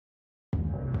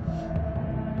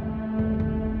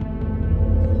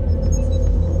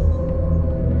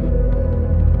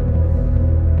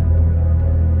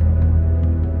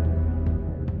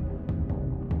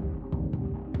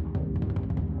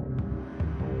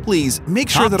Please make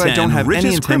sure Top that I don't 10 have any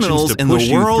richest intentions criminals to in push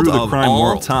the you world through the of crime all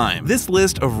world. time. This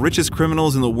list of richest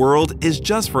criminals in the world is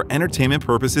just for entertainment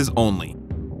purposes only.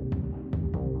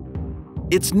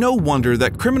 It's no wonder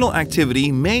that criminal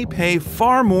activity may pay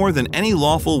far more than any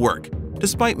lawful work,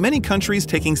 despite many countries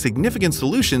taking significant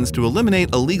solutions to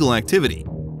eliminate illegal activity.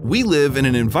 We live in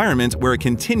an environment where it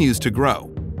continues to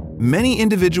grow. Many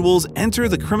individuals enter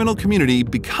the criminal community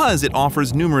because it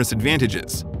offers numerous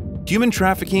advantages. Human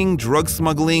trafficking, drug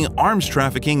smuggling, arms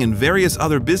trafficking, and various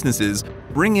other businesses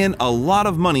bring in a lot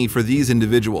of money for these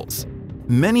individuals.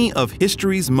 Many of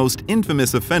history's most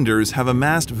infamous offenders have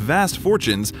amassed vast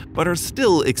fortunes but are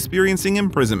still experiencing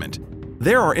imprisonment.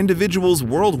 There are individuals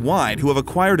worldwide who have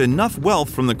acquired enough wealth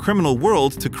from the criminal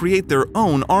world to create their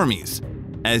own armies.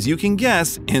 As you can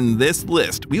guess, in this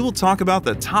list, we will talk about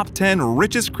the top 10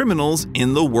 richest criminals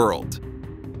in the world.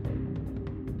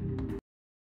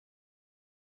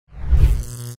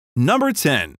 Number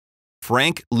 10.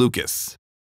 Frank Lucas.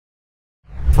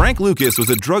 Frank Lucas was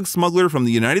a drug smuggler from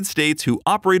the United States who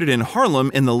operated in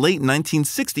Harlem in the late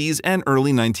 1960s and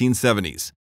early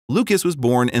 1970s. Lucas was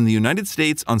born in the United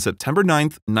States on September 9,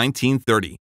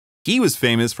 1930. He was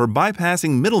famous for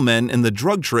bypassing middlemen in the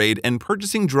drug trade and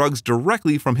purchasing drugs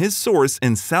directly from his source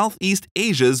in Southeast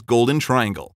Asia's Golden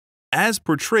Triangle. As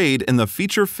portrayed in the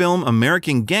feature film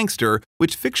American Gangster,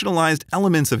 which fictionalized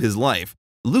elements of his life,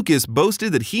 Lucas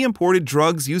boasted that he imported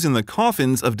drugs using the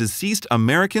coffins of deceased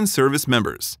American service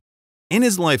members. In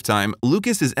his lifetime,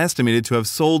 Lucas is estimated to have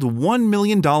sold $1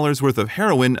 million worth of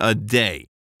heroin a day,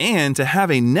 and to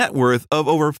have a net worth of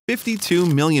over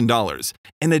 $52 million,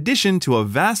 in addition to a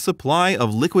vast supply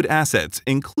of liquid assets,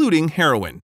 including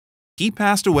heroin. He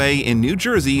passed away in New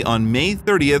Jersey on May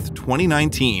 30,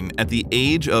 2019, at the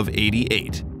age of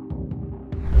 88.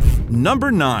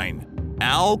 Number 9.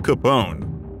 Al Capone.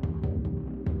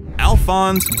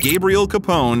 Alphonse Gabriel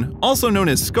Capone, also known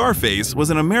as Scarface,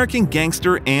 was an American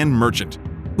gangster and merchant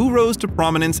who rose to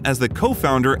prominence as the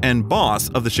co-founder and boss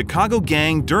of the Chicago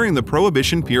gang during the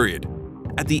Prohibition period.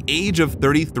 At the age of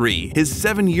 33, his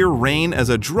 7-year reign as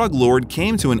a drug lord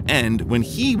came to an end when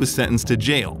he was sentenced to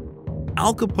jail.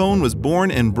 Al Capone was born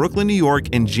in Brooklyn, New York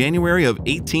in January of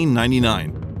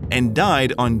 1899 and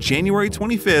died on January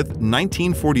 25,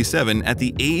 1947 at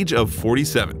the age of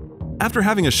 47, after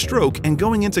having a stroke and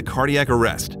going into cardiac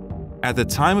arrest. At the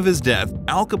time of his death,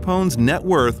 Al Capone's net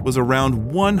worth was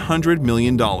around $100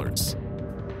 million.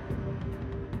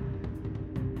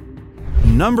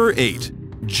 Number 8.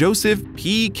 Joseph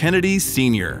P. Kennedy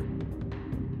Sr.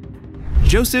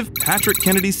 Joseph Patrick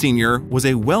Kennedy Sr. was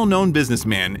a well-known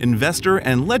businessman, investor,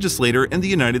 and legislator in the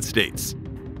United States.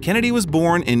 Kennedy was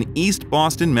born in East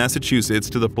Boston, Massachusetts,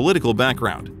 to the political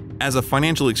background. As a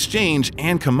financial exchange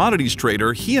and commodities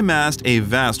trader, he amassed a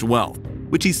vast wealth,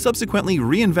 which he subsequently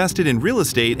reinvested in real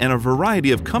estate and a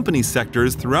variety of company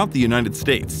sectors throughout the United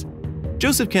States.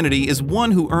 Joseph Kennedy is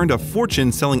one who earned a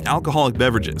fortune selling alcoholic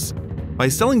beverages. By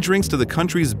selling drinks to the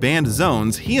country's banned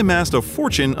zones, he amassed a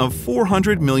fortune of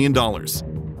 $400 million.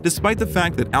 Despite the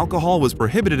fact that alcohol was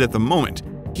prohibited at the moment,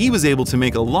 he was able to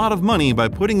make a lot of money by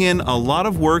putting in a lot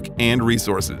of work and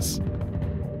resources.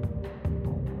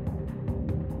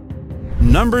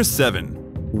 Number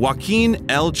 7. Joaquin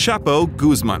El Chapo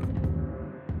Guzman.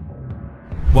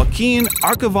 Joaquin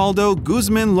Archibaldo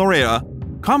Guzman Loera,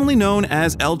 commonly known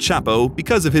as El Chapo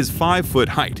because of his 5-foot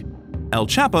height. El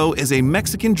Chapo is a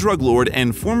Mexican drug lord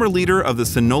and former leader of the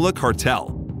Sinaloa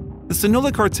cartel. The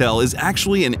Sinaloa cartel is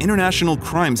actually an international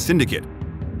crime syndicate.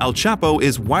 El Chapo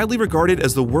is widely regarded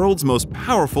as the world's most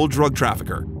powerful drug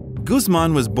trafficker.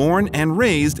 Guzman was born and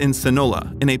raised in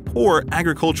Sinaloa in a poor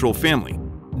agricultural family.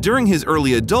 During his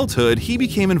early adulthood, he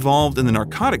became involved in the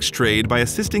narcotics trade by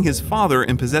assisting his father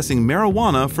in possessing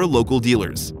marijuana for local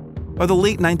dealers. By the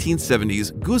late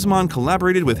 1970s, Guzman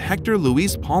collaborated with Hector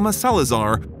Luis Palma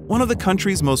Salazar, one of the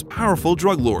country's most powerful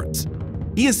drug lords.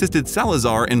 He assisted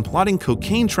Salazar in plotting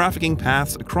cocaine trafficking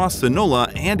paths across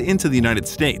Sinaloa and into the United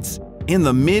States. In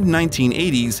the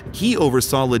mid-1980s, he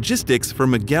oversaw logistics for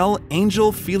Miguel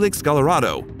Angel Felix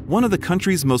Gallardo, one of the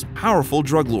country's most powerful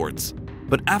drug lords.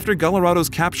 But after Gallardo's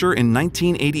capture in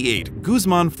 1988,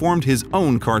 Guzman formed his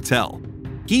own cartel.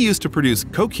 He used to produce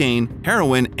cocaine,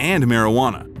 heroin, and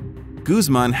marijuana.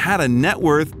 Guzman had a net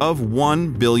worth of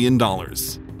 $1 billion.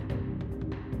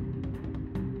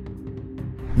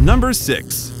 Number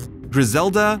 6.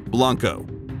 Griselda Blanco.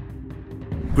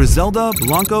 Griselda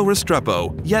Blanco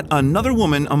Restrepo, yet another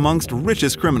woman amongst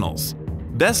richest criminals.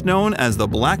 Best known as the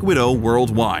Black Widow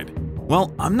worldwide.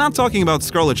 Well, I'm not talking about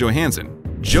Scarlett Johansson.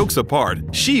 Jokes apart,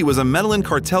 she was a Medellin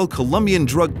cartel Colombian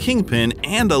drug kingpin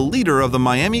and a leader of the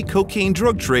Miami cocaine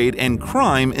drug trade and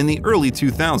crime in the early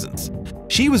 2000s.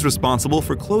 She was responsible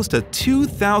for close to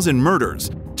 2,000 murders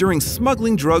during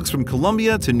smuggling drugs from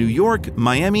Colombia to New York,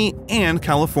 Miami, and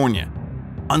California.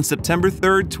 On September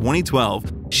 3,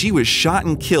 2012, she was shot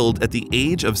and killed at the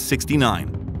age of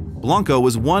 69. Blanco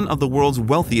was one of the world's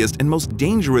wealthiest and most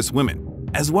dangerous women,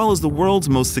 as well as the world's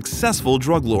most successful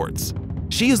drug lords.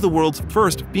 She is the world's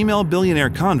first female billionaire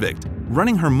convict,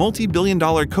 running her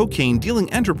multi-billion-dollar cocaine dealing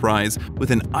enterprise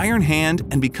with an iron hand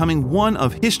and becoming one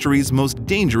of history's most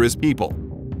dangerous people.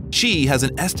 She has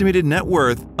an estimated net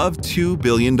worth of $2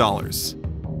 billion.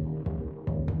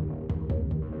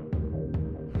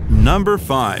 Number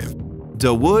 5.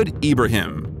 Dawood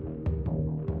Ibrahim.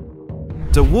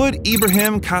 Dawood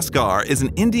Ibrahim Kaskar is an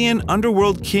Indian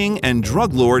underworld king and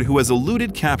drug lord who has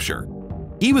eluded capture.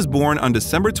 He was born on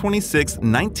December 26,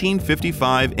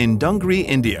 1955 in Dungri,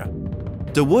 India.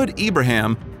 Dawood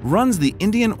Ibrahim runs the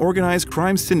Indian organized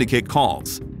crime syndicate called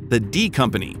the D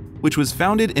Company, which was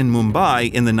founded in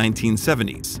Mumbai in the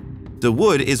 1970s.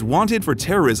 Dawood is wanted for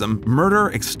terrorism,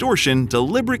 murder, extortion,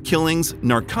 deliberate killings,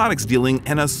 narcotics dealing,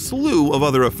 and a slew of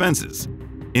other offenses.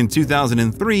 In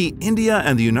 2003, India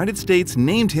and the United States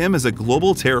named him as a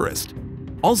global terrorist.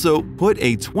 Also put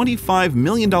a $25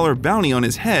 million bounty on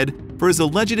his head for his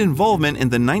alleged involvement in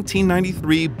the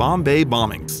 1993 Bombay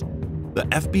bombings. The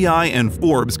FBI and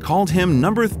Forbes called him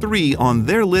number 3 on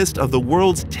their list of the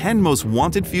world's 10 most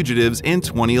wanted fugitives in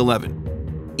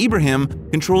 2011. Ibrahim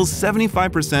controls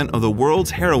 75% of the world's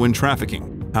heroin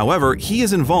trafficking. However, he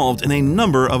is involved in a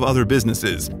number of other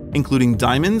businesses, including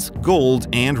diamonds, gold,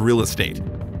 and real estate.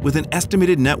 With an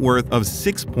estimated net worth of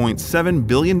 $6.7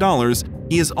 billion,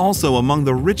 he is also among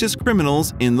the richest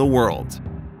criminals in the world.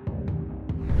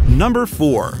 Number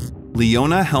 4.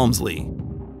 Leona Helmsley.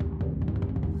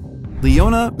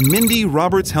 Leona Mindy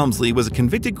Roberts Helmsley was a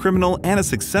convicted criminal and a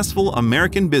successful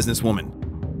American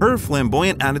businesswoman. Her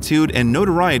flamboyant attitude and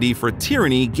notoriety for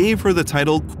tyranny gave her the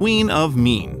title Queen of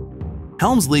Mean.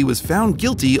 Helmsley was found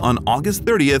guilty on August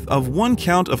 30th of 1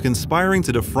 count of conspiring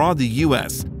to defraud the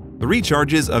U.S., 3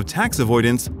 charges of tax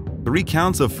avoidance, 3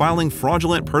 counts of filing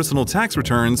fraudulent personal tax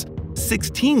returns,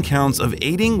 16 counts of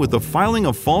aiding with the filing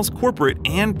of false corporate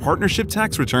and partnership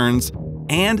tax returns,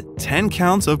 and 10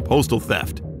 counts of postal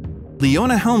theft.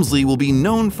 Leona Helmsley will be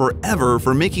known forever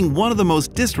for making one of the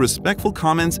most disrespectful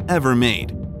comments ever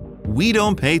made. "We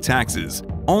don't pay taxes.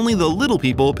 Only the little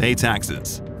people pay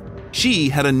taxes." She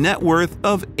had a net worth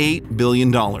of $8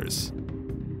 billion.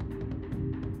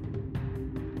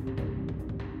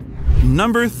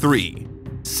 Number 3.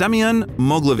 Semyon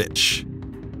Mogilevich.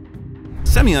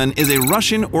 Semyon is a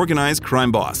Russian organized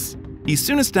crime boss. He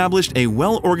soon established a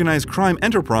well-organized crime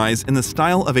enterprise in the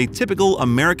style of a typical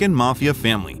American mafia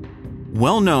family.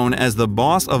 Well known as the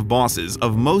boss of bosses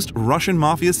of most Russian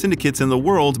mafia syndicates in the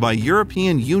world by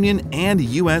European Union and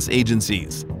US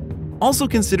agencies. Also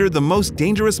considered the most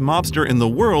dangerous mobster in the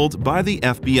world by the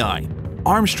FBI.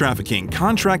 Arms trafficking,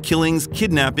 contract killings,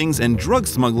 kidnappings, and drug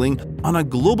smuggling on a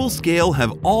global scale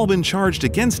have all been charged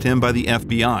against him by the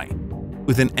FBI.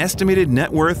 With an estimated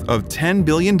net worth of $10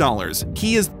 billion,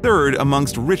 he is third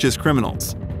amongst richest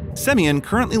criminals. Semyon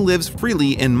currently lives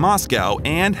freely in Moscow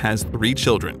and has 3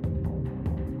 children.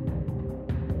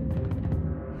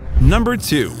 Number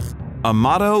 2.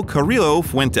 Amado Carrillo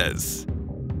Fuentes.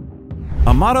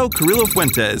 Amado Carrillo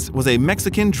Fuentes was a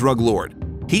Mexican drug lord.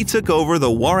 He took over the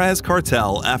Juarez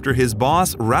cartel after his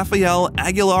boss Rafael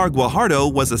Aguilar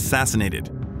Guajardo was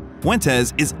assassinated.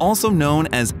 Fuentes is also known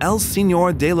as El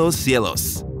Señor de los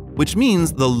Cielos, which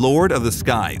means the Lord of the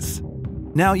Skies.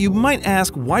 Now you might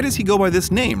ask, why does he go by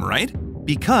this name, right?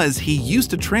 Because he used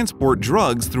to transport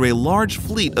drugs through a large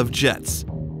fleet of jets.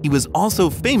 He was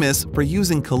also famous for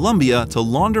using Colombia to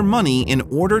launder money in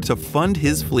order to fund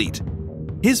his fleet.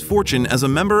 His fortune as a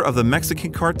member of the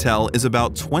Mexican cartel is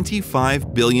about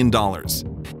 $25 billion.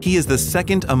 He is the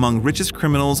second among richest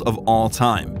criminals of all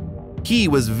time. He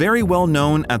was very well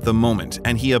known at the moment,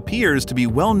 and he appears to be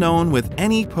well known with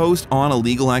any post on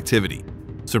illegal activity.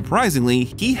 Surprisingly,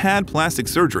 he had plastic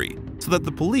surgery, so that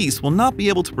the police will not be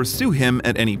able to pursue him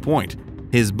at any point.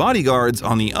 His bodyguards,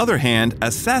 on the other hand,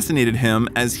 assassinated him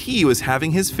as he was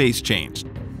having his face changed.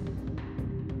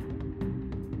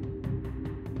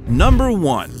 Number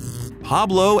 1.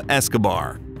 Pablo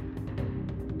Escobar.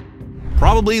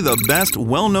 Probably the best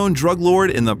well-known drug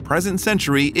lord in the present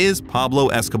century is Pablo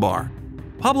Escobar.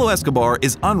 Pablo Escobar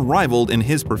is unrivaled in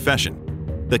his profession.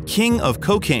 The king of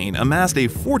cocaine amassed a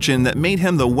fortune that made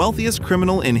him the wealthiest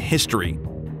criminal in history,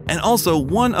 and also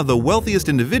one of the wealthiest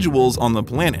individuals on the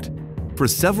planet. For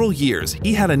several years,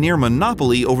 he had a near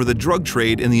monopoly over the drug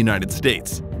trade in the United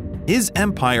States. His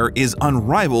empire is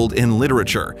unrivaled in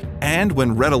literature, and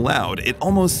when read aloud, it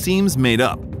almost seems made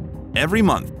up. Every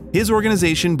month, his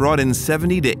organization brought in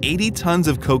 70 to 80 tons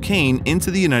of cocaine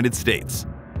into the United States,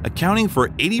 accounting for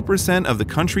 80% of the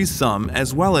country's sum,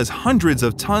 as well as hundreds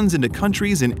of tons into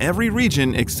countries in every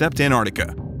region except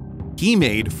Antarctica. He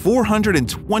made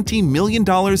 $420 million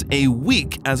a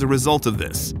week as a result of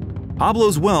this.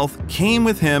 Pablo's wealth came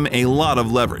with him a lot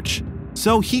of leverage,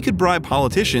 so he could bribe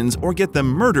politicians or get them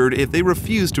murdered if they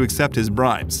refused to accept his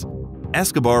bribes.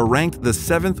 Escobar ranked the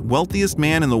 7th wealthiest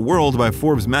man in the world by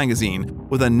Forbes magazine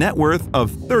with a net worth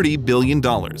of $30 billion.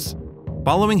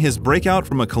 Following his breakout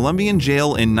from a Colombian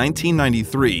jail in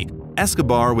 1993,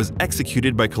 Escobar was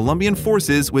executed by Colombian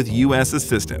forces with U.S.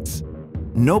 assistance.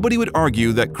 Nobody would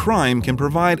argue that crime can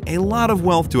provide a lot of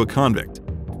wealth to a convict,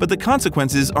 but the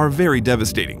consequences are very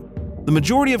devastating. The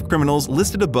majority of criminals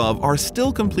listed above are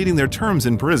still completing their terms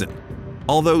in prison,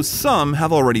 although some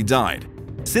have already died.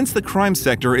 Since the crime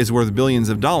sector is worth billions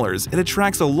of dollars, it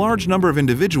attracts a large number of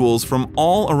individuals from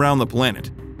all around the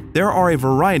planet. There are a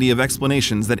variety of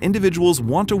explanations that individuals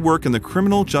want to work in the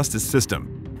criminal justice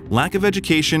system. Lack of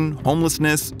education,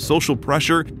 homelessness, social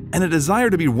pressure, and a desire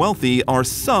to be wealthy are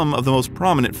some of the most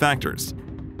prominent factors.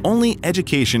 Only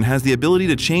education has the ability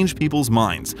to change people's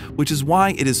minds, which is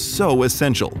why it is so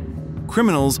essential.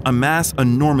 Criminals amass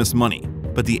enormous money,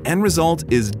 but the end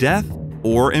result is death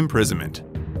or imprisonment.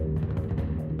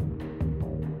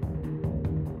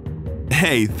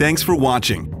 Hey, thanks for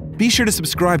watching. Be sure to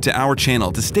subscribe to our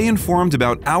channel to stay informed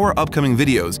about our upcoming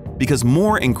videos because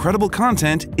more incredible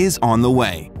content is on the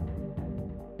way.